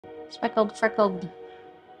Speckled, freckled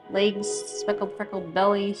legs, speckled, freckled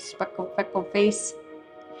belly, speckled, freckled face.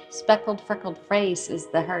 Speckled, freckled face is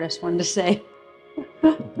the hardest one to say.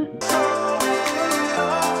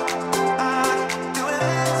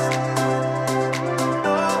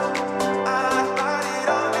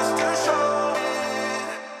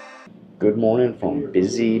 Good morning from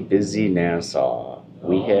busy Nassau.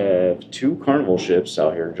 We have 2 Carnival ships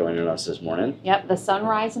out here joining us this morning. Yep, the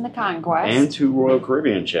Sunrise and the Conquest. And 2 Royal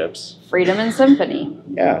Caribbean ships. Freedom and Symphony.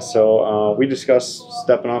 Yeah, so we discussed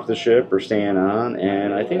stepping off the ship or staying on,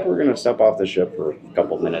 and I think we're going to step off the ship for a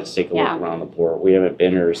couple of minutes, take a look around the port. We haven't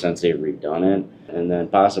been here since they redone it, and then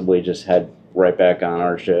possibly just head right back on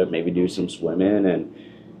our ship, maybe do some swimming, and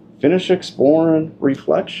finish exploring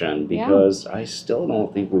Reflection, because I still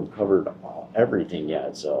don't think we've covered everything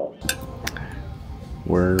yet. So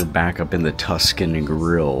we're back up in the Tuscan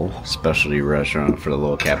Grill specialty restaurant for the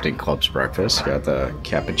little Captain Club's breakfast. Got the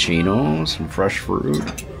cappuccino, some fresh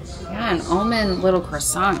fruit. Yeah, and almond little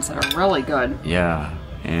croissants that are really good. Yeah,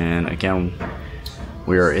 and again,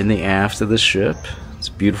 we are in the aft of the ship. It's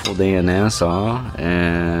a beautiful day in Nassau,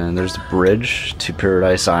 and there's the bridge to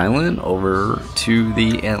Paradise Island over to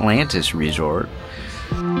the Atlantis Resort.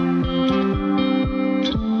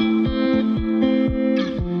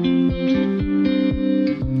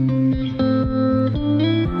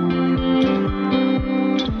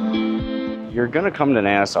 You're gonna come to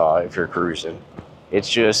Nassau if you're cruising. It's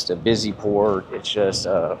just a busy port. It's just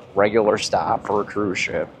a regular stop for a cruise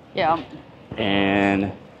ship. Yeah.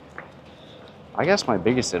 And I guess my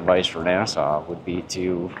biggest advice for Nassau would be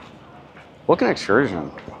to book an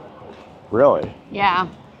excursion. Really. Yeah.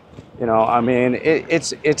 You know, I mean,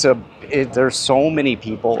 there's so many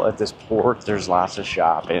people at this port. There's lots of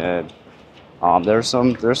shopping. There's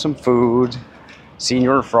some food,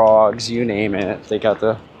 senior frogs, you name it. They got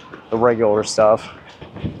the regular stuff.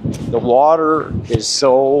 The water is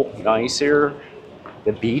so nice here.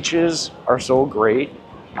 The beaches are so great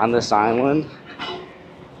on this island.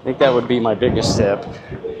 I think that would be my biggest tip,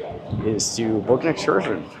 is to book an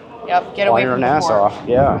excursion. Yep, get away from the Nassau. port.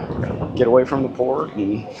 Yeah, get away from the port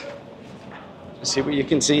and see what you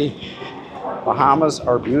can see. Bahamas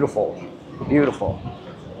are beautiful, beautiful.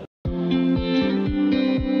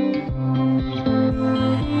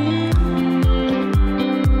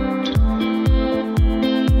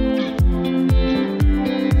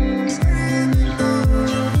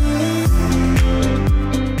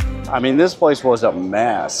 I mean, this place was a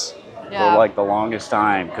mess for like the longest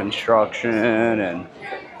time. Construction, and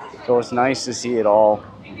so it's nice to see it all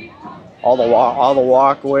the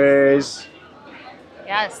walkways.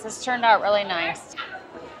 Yes, this turned out really nice.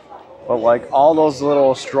 But like all those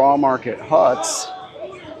little straw market huts.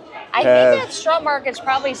 I think that straw market's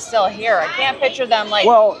probably still here. I can't picture them like.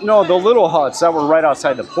 Well, no, the little huts that were right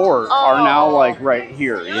outside the port are now like right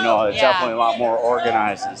here. You know, it's definitely a lot more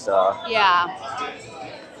organized and stuff. Yeah.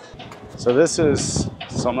 So this is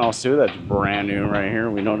something else too that's brand new right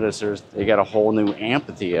here. We noticed they got a whole new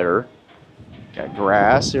amphitheater. Got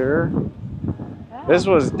grass here. This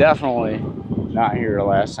was definitely not here the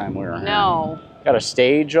last time we were here. No. Got a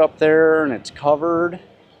stage up there and it's covered.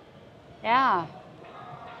 Yeah.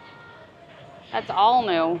 That's all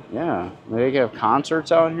new. Yeah, they have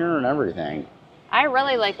concerts out here and everything. I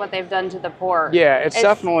really like what they've done to the port. Yeah, it's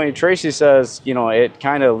definitely, Tracy says, you know, it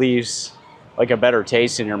kind of leaves like a better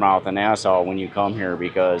taste in your mouth in Nassau when you come here,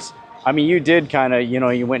 because I mean, you did kind of, you know,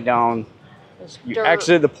 you went down, you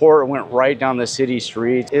exited the port and went right down the city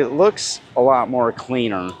streets. It looks a lot more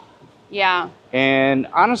cleaner. Yeah. And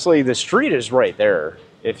honestly, the street is right there.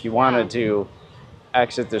 If you wanted to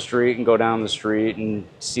exit the street and go down the street and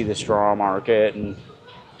see the straw market and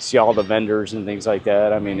see all the vendors and things like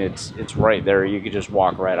that, I mean, it's right there. You could just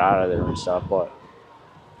walk right out of there and stuff. But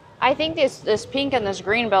I think this pink and this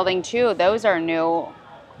green building too, those are new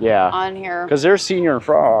on here. Because there's senior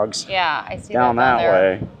frogs. Yeah, I see down that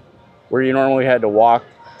way. Where you normally had to walk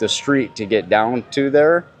the street to get down to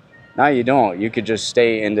there. Now you don't. You could just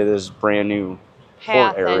stay into this brand new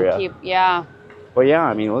port area. But yeah,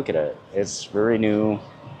 I mean, look at it. It's very new,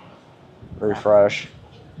 very fresh.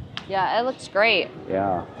 Yeah, it looks great.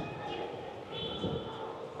 Yeah.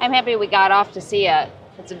 I'm happy we got off to see it.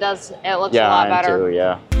 It looks a lot better. Yeah, me too,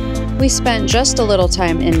 yeah. We spent just a little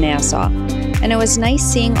time in Nassau, and it was nice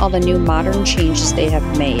seeing all the new modern changes they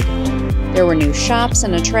have made. There were new shops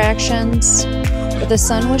and attractions, but the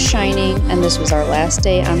sun was shining, and this was our last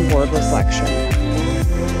day on board Reflection.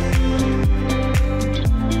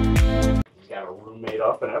 He's got a room made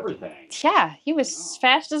up and everything. Yeah, he was as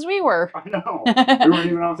fast as we were. I know. We weren't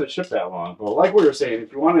even off the ship that long. But like we were saying,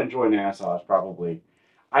 if you want to enjoy Nassau, it's probably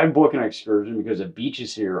I'd book an excursion because the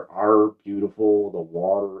beaches here are beautiful. The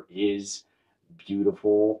water is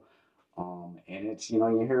beautiful. And it's, you know,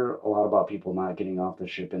 you hear a lot about people not getting off the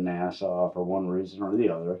ship in Nassau for one reason or the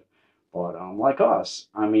other. But like us,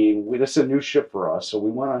 I mean, this is a new ship for us, so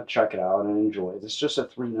we want to check it out and enjoy it. It's just a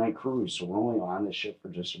 3-night cruise, so we're only on the ship for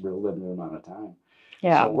just a real limited amount of time.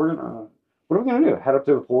 Yeah. So what are we gonna do? Head up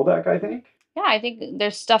to the pool deck, I think? Yeah, I think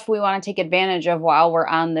there's stuff we want to take advantage of while we're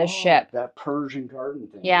on this ship. That Persian Garden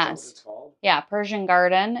thing. Yes. Is that what it's called? Yeah, Persian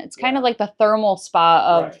Garden. It's kind of like the thermal spa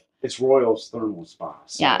of... Right. It's Royal's Thermal Spa.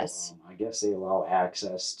 So, yes. I guess they allow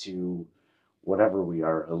access to whatever we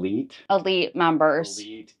are, elite members.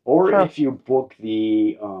 Elite. Or if you book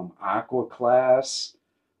the Aqua Class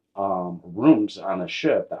rooms on the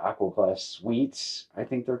ship, the Aqua Class suites, I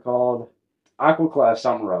think they're called. Aqua Class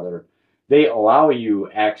something or other. They allow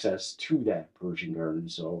you access to that Persian Garden.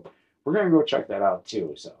 So we're going to go check that out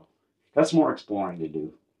too. So that's more exploring to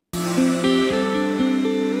do.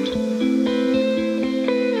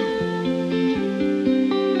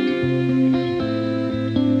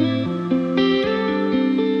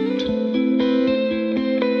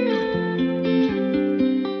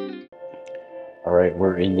 All right,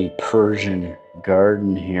 we're in the Persian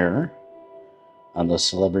Garden here on the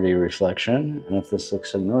Celebrity Reflection. And if this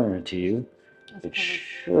looks familiar to you, it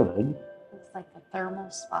should. It's like a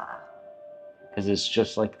thermal spa. Because it's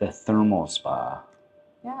just like the thermal spa.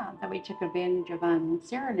 Yeah, that we took advantage of on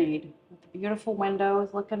Serenade. With the beautiful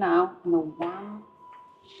windows looking out and the warm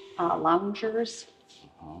loungers.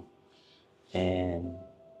 And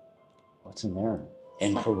what's in there?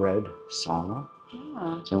 Infrared sauna?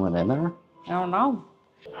 Yeah. Is anyone in there? I don't know.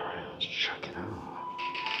 All right, let's check it out.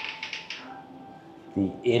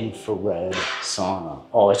 The infrared sauna.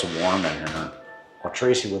 Oh, it's warm in here. Well,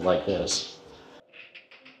 Tracy would like this.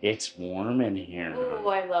 It's warm in here. Ooh,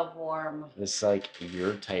 I love warm. It's like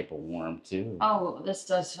your type of warm, too. Oh, this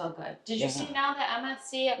does feel good. Did you see now that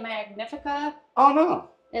MSC at Magnifica Oh, no.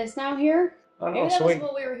 is now here? Oh, no. Maybe that was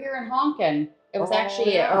what we were here in Honkin. It was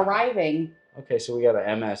actually arriving. Okay, so we got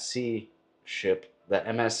an MSC ship. The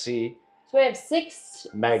MSC. So we have six.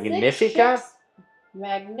 Magnifica? 6 ships.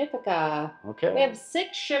 Magnifica. Okay. We have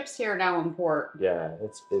 6 ships here now in port. Yeah,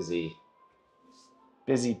 it's busy.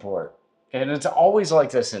 Busy port. And it's always like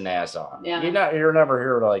this in Nassau. Yeah. You're never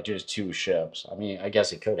here to like just 2 ships. I mean, I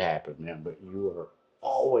guess it could happen, man, but you are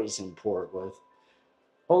always in port with.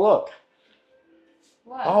 Oh, look.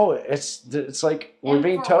 What? Oh, it's like we're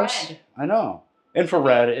being toasted. I know.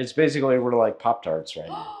 Infrared. It's basically we're like Pop-Tarts right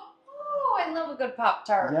now. Oh, I love a good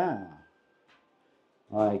Pop-Tart. Yeah.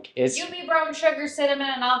 Like it's. You be brown sugar cinnamon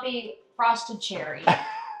and I'll be frosted cherry.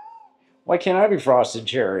 Why can't I be frosted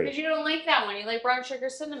cherry? Because you don't like that one. You like brown sugar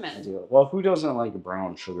cinnamon. I do. Well, who doesn't like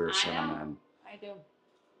brown sugar cinnamon? I do.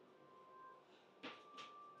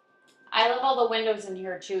 I love all the windows in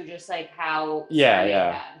here too, just like how Serenade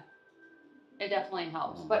had. It definitely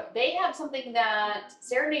helps. But they have something that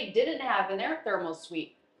Serenade didn't have in their thermal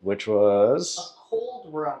suite. Which was? A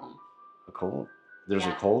cold room. A cold? There's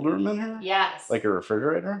a cold room in here? Yes. Like a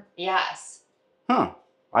refrigerator? Yes. Huh.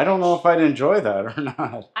 I don't know if I'd enjoy that or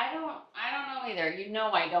not. I don't know either. You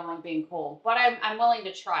know I don't like being cold, but I'm willing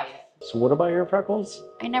to try it. So what about your freckles?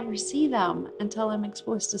 I never see them until I'm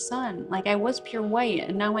exposed to sun. Like I was pure white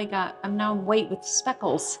and now I'm now white with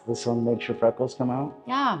speckles. This one makes your freckles come out?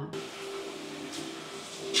 Yeah.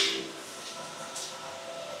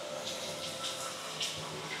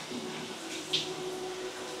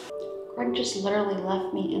 Greg just literally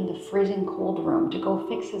left me in the freezing cold room to go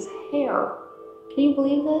fix his hair. Can you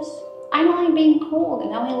believe this? I know I'm being cold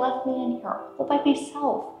and now he left me in here all by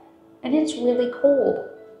myself. And it's really cold.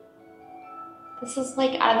 This is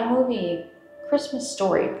like out of the movie Christmas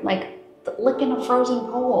Story, like licking a frozen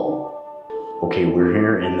pole. Okay, we're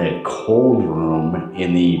here in the cold room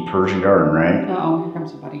in the Persian Garden, right? Uh-oh, here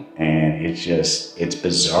comes somebody. And it's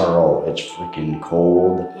bizarro. It's freaking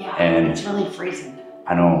cold. Yeah, and it's really freezing.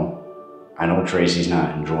 I know Tracy's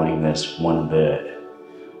not enjoying this one bit.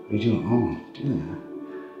 What are you doing? Oh, do that.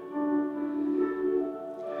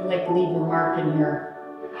 Like leave your mark in here.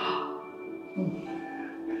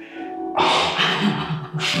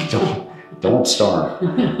 Don't start.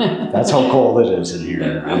 That's how cold it is in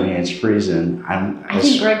here. I mean, it's freezing. I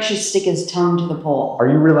think Greg should stick his tongue to the pole. Are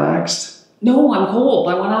you relaxed? No, I'm cold.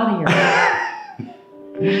 I want out of here.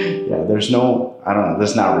 Yeah, there's no, I don't know,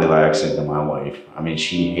 this is not relaxing to my wife. I mean,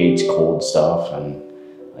 she hates cold stuff and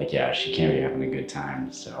like, yeah, she can't be having a good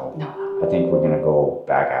time. So no. I think we're going to go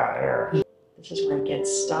back out there. This is where it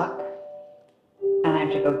gets stuck and I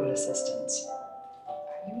have to go get assistance.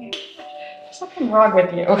 There's something wrong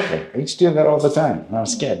with you. Okay, I used to do that all the time when I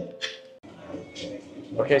was a kid.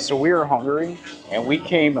 Okay, so we were hungry, and we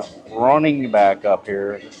came running back up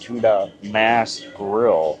here to the Mass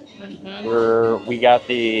Grill, where we got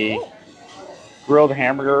the grilled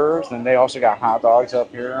hamburgers, and they also got hot dogs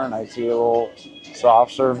up here, and I see a little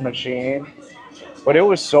soft serve machine. But it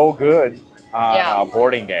was so good on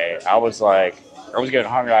boarding day. I was getting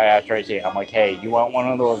hungry. I asked Tracy, I'm like, hey, you want one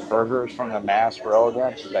of those burgers from the Mass Grill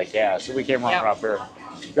again? She's like, yeah. So we came running up here.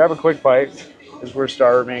 Grab a quick bite because we're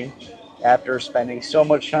starving after spending so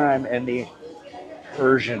much time in the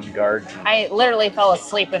Persian Garden. I literally fell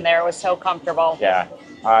asleep in there. It was so comfortable. Yeah,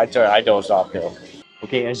 I dozed off too.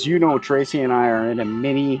 Okay, as you know, Tracy and I are in a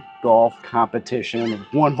mini golf competition,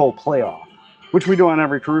 one hole playoff, which we do on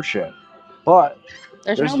every cruise ship. But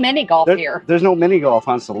there's no mini golf here. There's no mini golf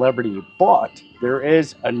on Celebrity, but there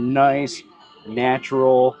is a nice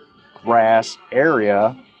natural grass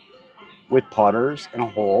area with putters and a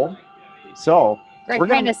hole. So Greg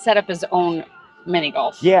kind of set up his own mini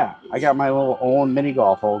golf. Yeah, I got my little own mini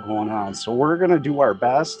golf hole going on. So we're gonna do our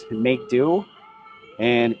best and make do,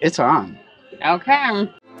 and it's on. Okay.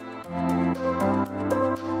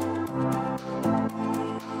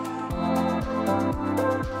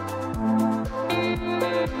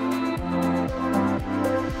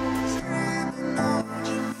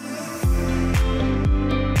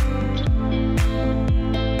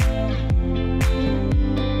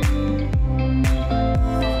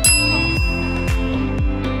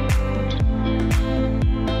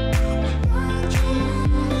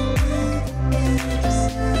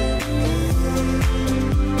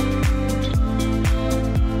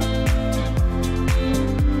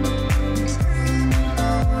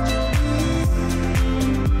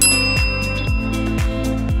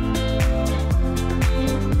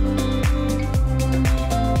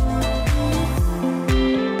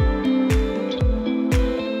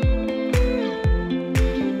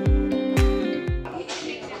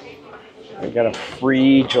 Got a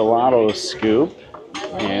free gelato scoop.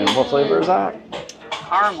 And what flavor is that?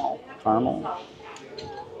 Caramel. Caramel.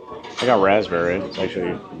 I got raspberry. It's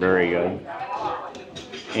actually very good.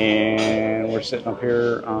 And we're sitting up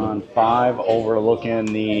here on 5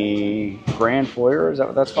 overlooking the Grand Foyer. Is that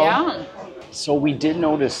what that's called? Yeah. So we did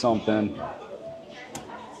notice something.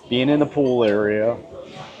 Being in the pool area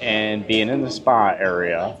and being in the spa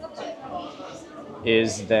area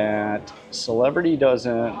is that Celebrity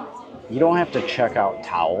doesn't. You don't have to check out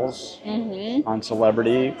towels on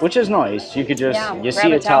Celebrity, which is nice. You could just, you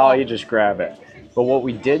see a towel, you just grab it. But what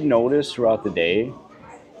we did notice throughout the day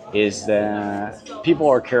is that people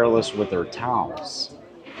are careless with their towels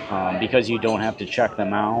because you don't have to check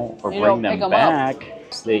them out or bring them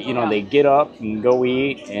back. They, they get up and go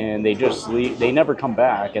eat, and they just leave. They never come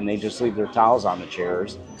back, and they just leave their towels on the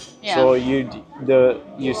chairs. Yeah. So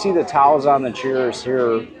you see the towels on the chairs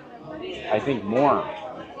here, I think more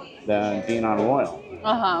than being on Royal.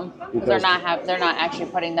 Because they're not actually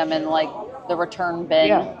putting them in like the return bin.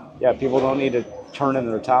 Yeah. People don't need to turn in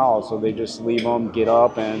their towels, so they just leave them, get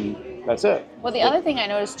up, and that's it. Well, the other thing I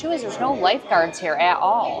noticed too is there's no lifeguards here at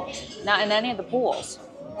all, not in any of the pools.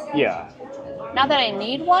 Yeah. Not that I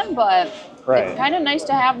need one, but it's kind of nice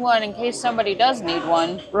to have one in case somebody does need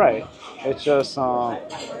one. Right. It's just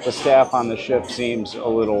the staff on the ship seems a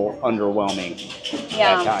little underwhelming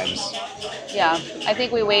at times. Yeah, I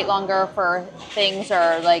think we wait longer for things,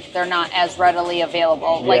 or like they're not as readily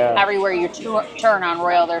available. Like everywhere you turn on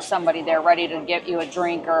Royal, there's somebody there ready to get you a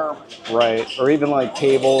drink or... Right, or even like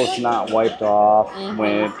tables not wiped off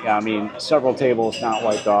when, several tables not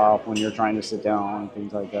wiped off when you're trying to sit down and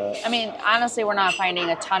things like that. I mean, honestly, we're not finding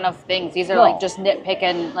a ton of things. These are like just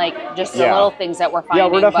nitpicking, like just the little things that we're finding.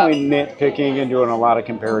 Yeah, we're definitely nitpicking and doing a lot of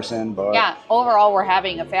comparison, but... Yeah, overall, we're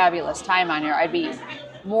having a fabulous time on here. I'd be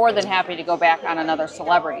more than happy to go back on another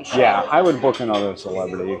Celebrity show. Yeah, I would book another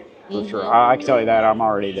Celebrity for sure. I can tell you that. I'm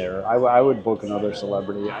already there. I would book another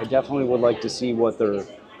Celebrity. I definitely would like to see what their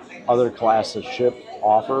other class of ship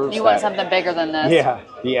offers. You want something bigger than this? Yeah,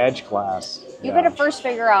 the Edge class. You better first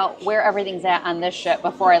figure out where everything's at on this ship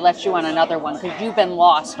before I let you on another one, because you've been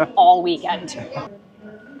lost all weekend.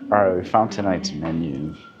 All right, we found tonight's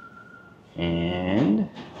menu. And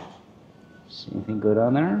see anything good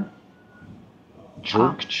on there?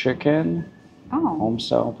 Jerk chicken. Oh.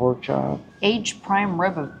 Home-style pork chop. Aged prime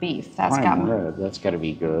rib of beef. That's got to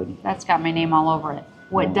be good. That's got my name all over it.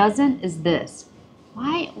 What doesn't is this.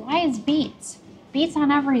 Why is beets? Beets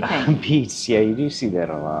on everything. Beets, yeah, you do see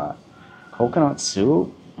that a lot. Coconut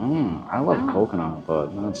soup. I love coconut,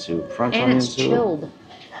 but not soup. French onion soup. And it's chilled.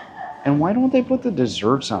 And why don't they put the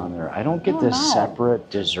desserts on there? I don't get this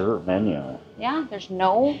separate dessert menu. Yeah,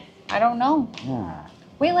 I don't know. Yeah.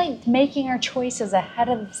 We like making our choices ahead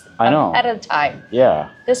of time.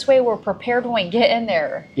 Yeah. This way we're prepared when we get in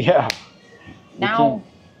there. Yeah. Now,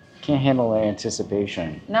 can't handle the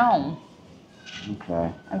anticipation. no.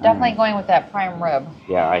 Okay. I'm definitely going with that prime rib.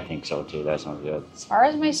 Yeah, I think so too. That sounds good. As far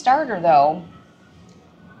as my starter, though,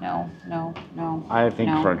 no. I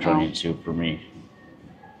think French onion soup for me.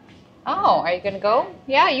 Oh, are you gonna go?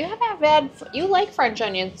 Yeah, you haven't had. You like French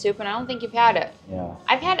onion soup, and I don't think you've had it. Yeah.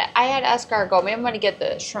 I had escargot. Maybe I'm gonna get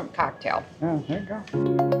the shrimp cocktail. Yeah, there you go.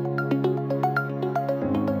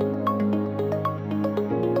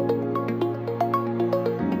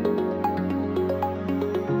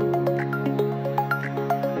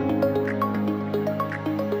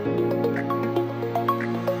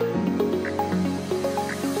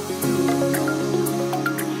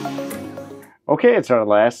 Okay, it's our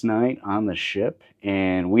last night on the ship,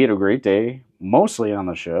 and we had a great day, mostly on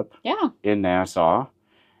the ship. Yeah. In Nassau,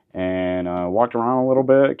 and walked around a little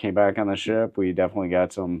bit. Came back on the ship. We definitely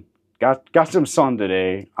got some sun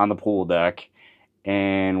today on the pool deck,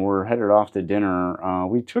 and we're headed off to dinner.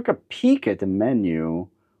 We took a peek at the menu.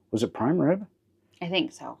 Was it prime rib? I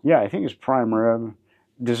think so. Yeah, I think it's prime rib.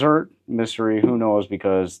 Dessert mystery, who knows,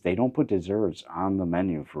 because they don't put desserts on the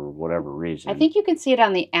menu for whatever reason. I think you can see it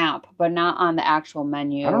on the app, but not on the actual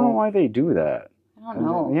menu. I don't know why they do that. I don't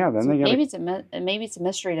know. Yeah, then maybe it's a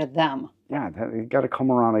mystery to them. Yeah, they got to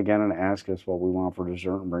come around again and ask us what we want for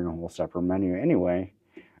dessert and bring a whole separate menu. Anyway,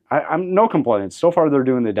 I'm no complaints. So far, they're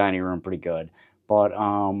doing the dining room pretty good. But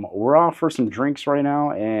we're off for some drinks right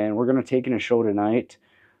now, and we're gonna take in a show tonight.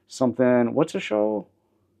 Something. What's a show?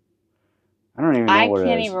 I don't even know what it is.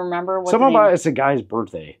 I can't even remember what Something about it's a guy's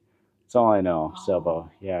birthday. That's all I know. Oh.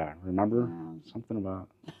 So, yeah, remember? Something about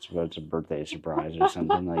it's a birthday surprise or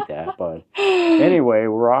something like that. But anyway,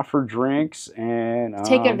 we're off for drinks and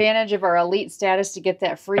take advantage of our elite status to get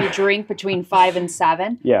that free drink between 5 and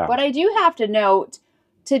 7. Yeah. But I do have to note,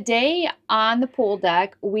 today on the pool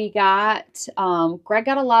deck, we got Greg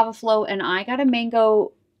got a lava float and I got a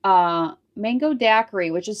mango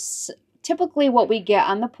daiquiri, which is typically what we get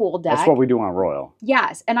on the pool deck. That's what we do on Royal.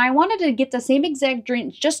 Yes, and I wanted to get the same exact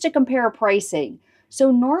drink just to compare pricing.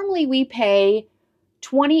 So normally we pay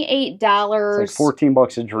 $28. It's like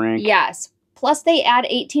 $14 a drink. Yes. Plus they add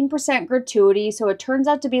 18% gratuity, so it turns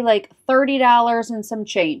out to be like $30 and some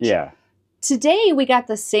change. Yeah. Today we got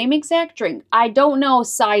the same exact drink. I don't know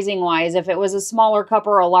sizing wise if it was a smaller cup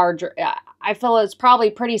or a larger. I feel it's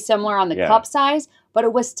probably pretty similar on the cup size, but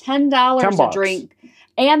it was $10 a drink.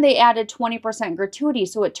 And they added 20% gratuity,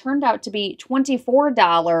 so it turned out to be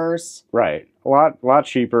 $24. Right, a lot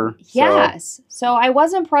cheaper. Yes, so I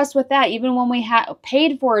was impressed with that. Even when we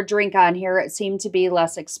paid for a drink on here, it seemed to be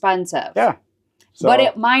less expensive. Yeah,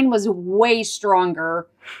 but mine was way stronger.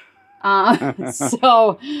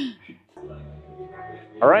 So.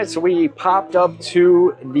 All right, so we popped up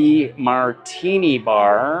to the Martini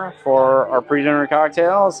Bar for our pre-dinner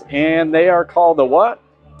cocktails, and they are called the what?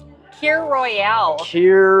 Kir Royale.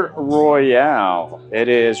 Kir Royale. It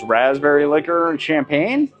is raspberry liquor and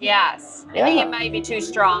champagne? Yes. I think it might be too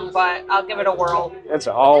strong, but I'll give it a whirl. It's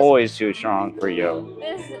always too strong for you.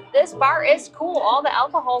 This bar is cool. All the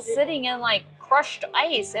alcohol's sitting in like crushed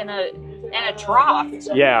ice in a trough.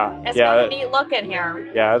 Yeah. It's kind of neat looking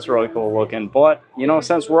here. Yeah, it's really cool looking. But, you know,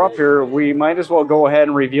 since we're up here, we might as well go ahead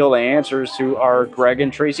and reveal the answers to our Greg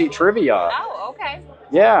and Tracy trivia. Oh, okay.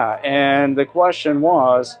 Yeah, and the question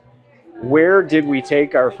was, where did we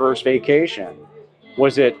take our first vacation?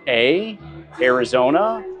 Was it A,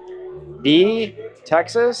 Arizona, B,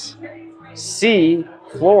 Texas, C,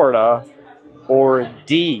 Florida, or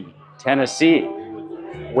D, Tennessee?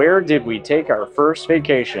 Where did we take our first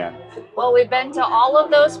vacation? Well, we've been to all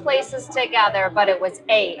of those places together, but it was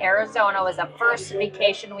A, Arizona was the first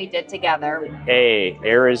vacation we did together. A,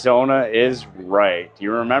 Arizona is right. Do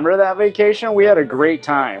you remember that vacation? We had a great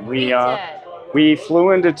time. We did. We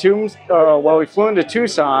flew into Tucson,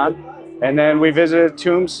 and then we visited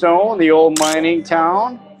Tombstone, the old mining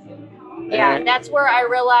town. Yeah, and that's where I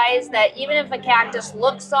realized that even if a cactus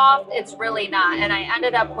looks soft, it's really not. And I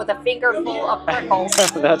ended up with a fingerful of prickles.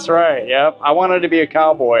 That's right, yep. I wanted to be a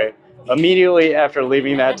cowboy immediately after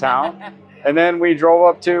leaving that town. And then we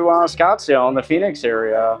drove up to Scottsdale in the Phoenix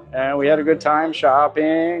area, and we had a good time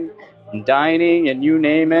shopping, and dining, and you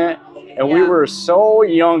name it. And we were so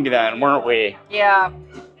young then, weren't we? Yeah.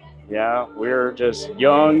 Yeah, we were just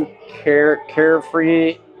young,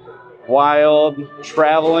 carefree, wild,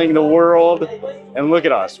 traveling the world. And look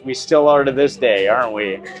at us. We still are to this day, aren't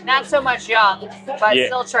we? Not so much young, but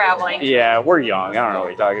still traveling. Yeah, we're young. I don't know what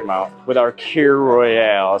you're talking about. With our Kir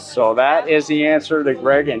Royale. So that is the answer to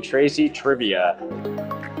Greg and Tracy trivia.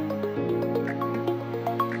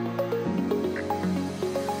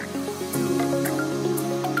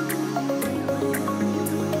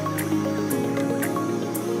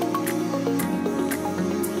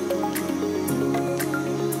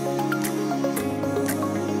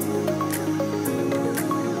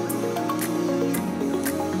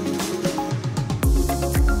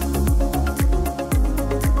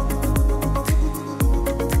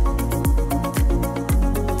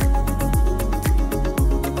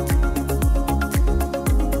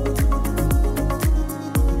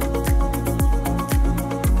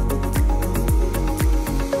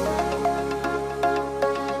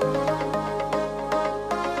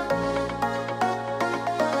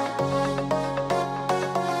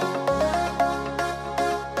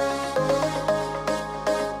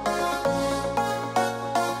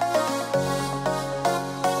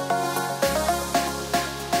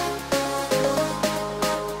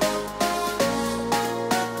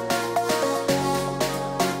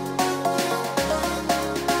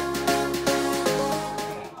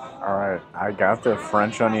 I got the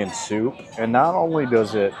French onion soup, and not only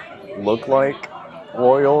does it look like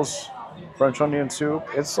Royal's French onion soup,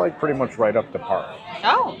 it's like pretty much right up the park.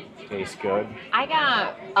 Oh. Tastes good. I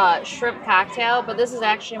got shrimp cocktail, but this is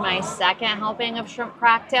actually my second helping of shrimp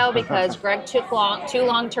cocktail because Greg took too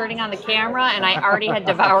long turning on the camera, and I already had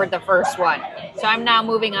devoured the first one. So I'm now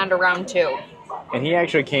moving on to round 2. And he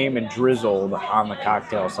actually came and drizzled on the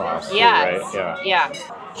cocktail sauce too, Yes. right? Yeah.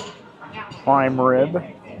 Prime rib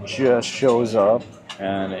just shows up,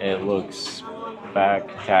 and it looks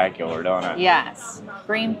spectacular, don't it? Yes.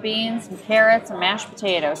 Green beans, and carrots, and mashed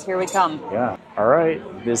potatoes. Here we come. Yeah. All right,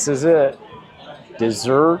 this is it.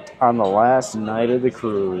 Dessert on the last night of the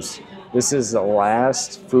cruise. This is the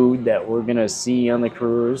last food that we're gonna see on the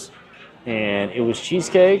cruise, and it was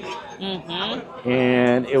cheesecake,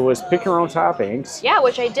 and it was pick your own toppings. Yeah,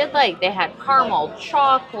 which I did like. They had caramel,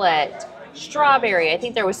 chocolate, strawberry. I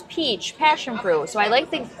think there was peach, passion fruit. So I like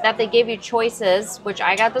that they gave you choices, which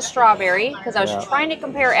I got the strawberry because I was trying to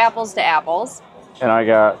compare apples to apples. And I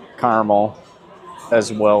got caramel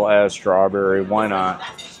as well as strawberry. Why not?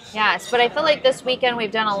 Yes, but I feel like this weekend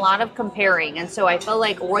we've done a lot of comparing. And so I feel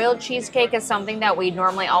like royal cheesecake is something that we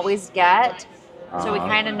normally always get. So we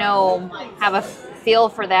kind of have a feel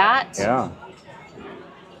for that. Yeah.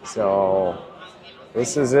 So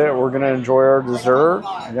this is it. We're going to enjoy our dessert.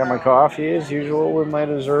 I got my coffee as usual with my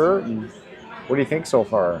dessert. And what do you think so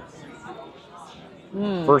far?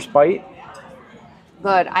 First bite?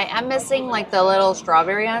 Good. I am missing like the little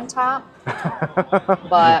strawberry on top.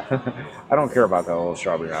 But I don't care about that little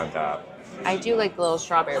strawberry on top. I do like the little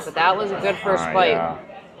strawberry, but that was a good first bite. Yeah.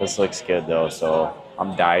 This looks good though, so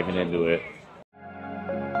I'm diving into it.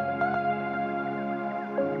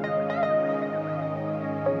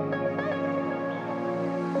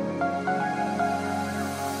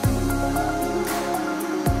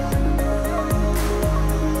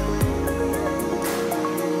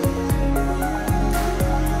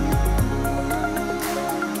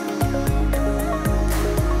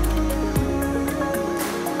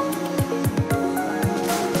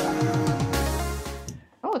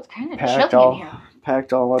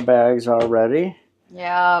 Packed all my bags already.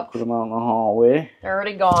 Yeah. Put them out in the hallway. They're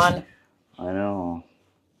already gone. I know.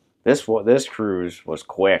 This cruise was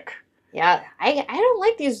quick. Yeah, I don't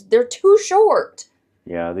like these. They're too short.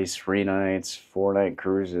 Yeah, these 3 nights, 4-night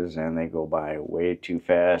cruises, and they go by way too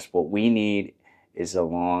fast. What we need is a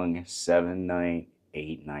long 7-night,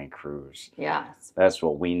 8-night cruise. Yes. That's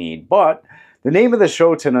what we need. But the name of the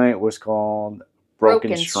show tonight was called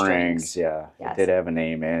Broken Strings. Yeah, yes. It did have a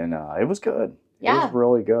name, and it was good. Yeah. It was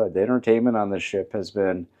really good. The entertainment on the ship has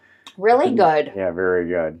been... really good. Yeah, very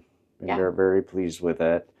good. Yeah. They're very pleased with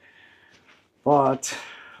it. But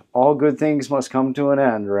all good things must come to an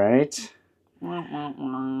end, right?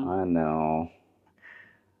 I know.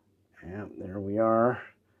 Yep, there we are.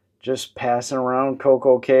 Just passing around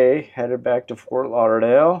Coco Cay, headed back to Fort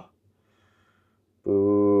Lauderdale.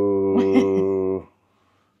 Boo.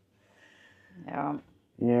 Yeah.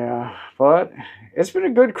 Yeah, but it's been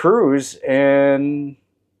a good cruise, and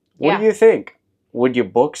what do you think? Would you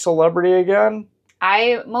book Celebrity again?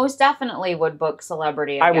 I most definitely would book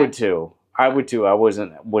Celebrity again. I would too. I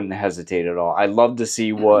wouldn't hesitate at all. I'd love to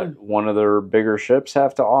see what one of their bigger ships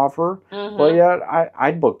have to offer. But yeah,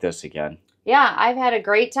 I'd book this again. Yeah, I've had a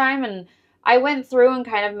great time, and I went through and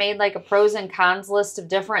kind of made like a pros and cons list of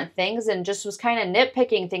different things and just was kind of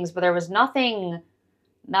nitpicking things, but there was nothing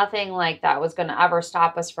like that was going to ever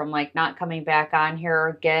stop us from like not coming back on here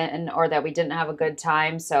again or that we didn't have a good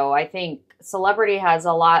time. So I think Celebrity has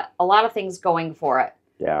a lot of things going for it.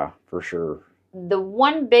 Yeah, for sure. The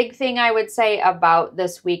one big thing I would say about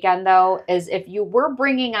this weekend, though, is if you were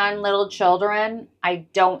bringing on little children, I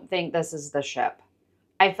don't think this is the ship.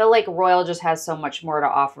 I feel like Royal just has so much more to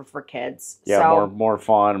offer for kids. Yeah, so, more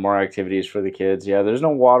fun, more activities for the kids. Yeah, there's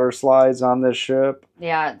no water slides on this ship.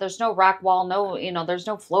 Yeah, there's no rock wall, there's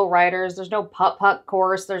no flow riders, there's no putt-putt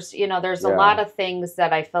course. There's a lot of things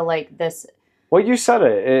that I feel like this... Well, you said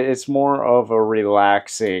it. It's more of a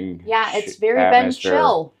relaxing it's very atmosphere. been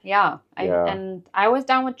chill. Yeah. And I was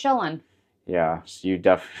down with chilling. Yeah, so you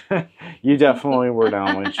definitely were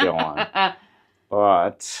down with chilling.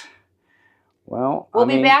 But... well, we'll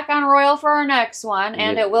be back on Royal for our next one,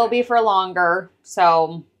 and it will be for longer.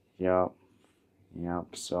 So, yep.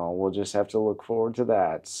 So we'll just have to look forward to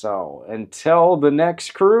that. So until the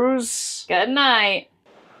next cruise, good night.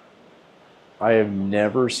 I have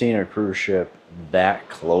never seen a cruise ship that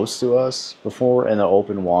close to us before in the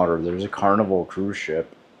open water. There's a Carnival cruise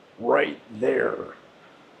ship right there.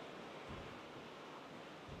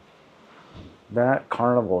 That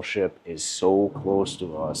Carnival ship is so close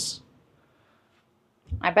to us.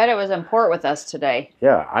 I bet it was in port with us today.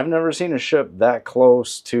 Yeah, I've never seen a ship that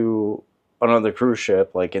close to another cruise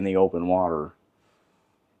ship, like in the open water.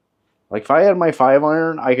 Like if I had my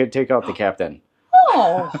 5-iron, I could take out the captain.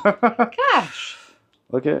 Oh, gosh.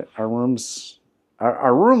 Look at our rooms.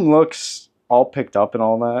 Our room looks all picked up and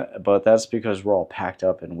all that, but that's because we're all packed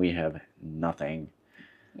up and we have nothing.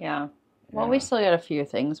 Yeah. Well, Yeah. we still got a few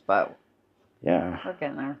things, but Yeah. we're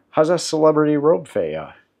getting there. How's that celebrity robe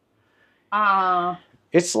faya?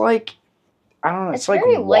 It's like, I don't know, it's like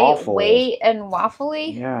very waffle. lightweight and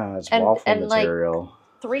waffly. Yeah, it's And- waffle and, like, material.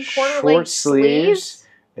 3/4 Short length sleeves. sleeves.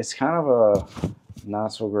 It's kind of a not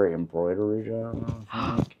so great embroidery job,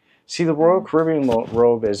 I think. See, the Royal Caribbean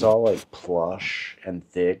robe is all like plush and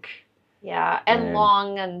thick. Yeah, and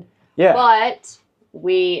long and Yeah. but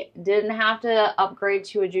we didn't have to upgrade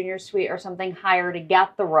to a junior suite or something higher to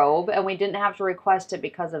get the robe, and we didn't have to request it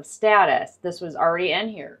because of status. This was already in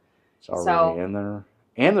here. It's already in there.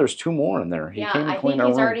 And there's 2 more in there. He Yeah, came and I cleaned think our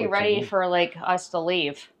he's room already with 2 ready more. for like us to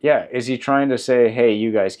leave. Yeah, is he trying to say, hey,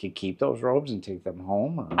 you guys could keep those robes and take them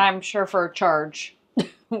home? Or? I'm sure for a charge,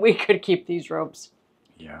 we could keep these robes.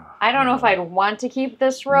 Yeah. I don't know if I'd want to keep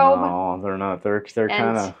this robe. No, they're not. They're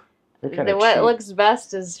kind of What cheap. looks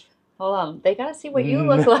best is, hold on, they gotta see what you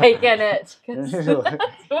look like in it. 'Cause that's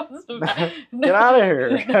what's best. Get out of here.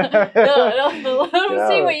 No, let them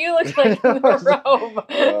see what you look like in the robe.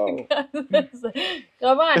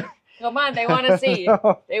 No. Come on, they want to see.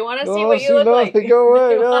 They want to see No, what you look like. Go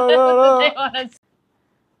away. No. They wanna see.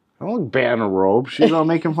 I don't look bad in a robe. She's all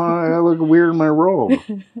making fun of I look weird in my robe.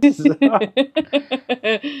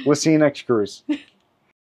 We'll see you next cruise.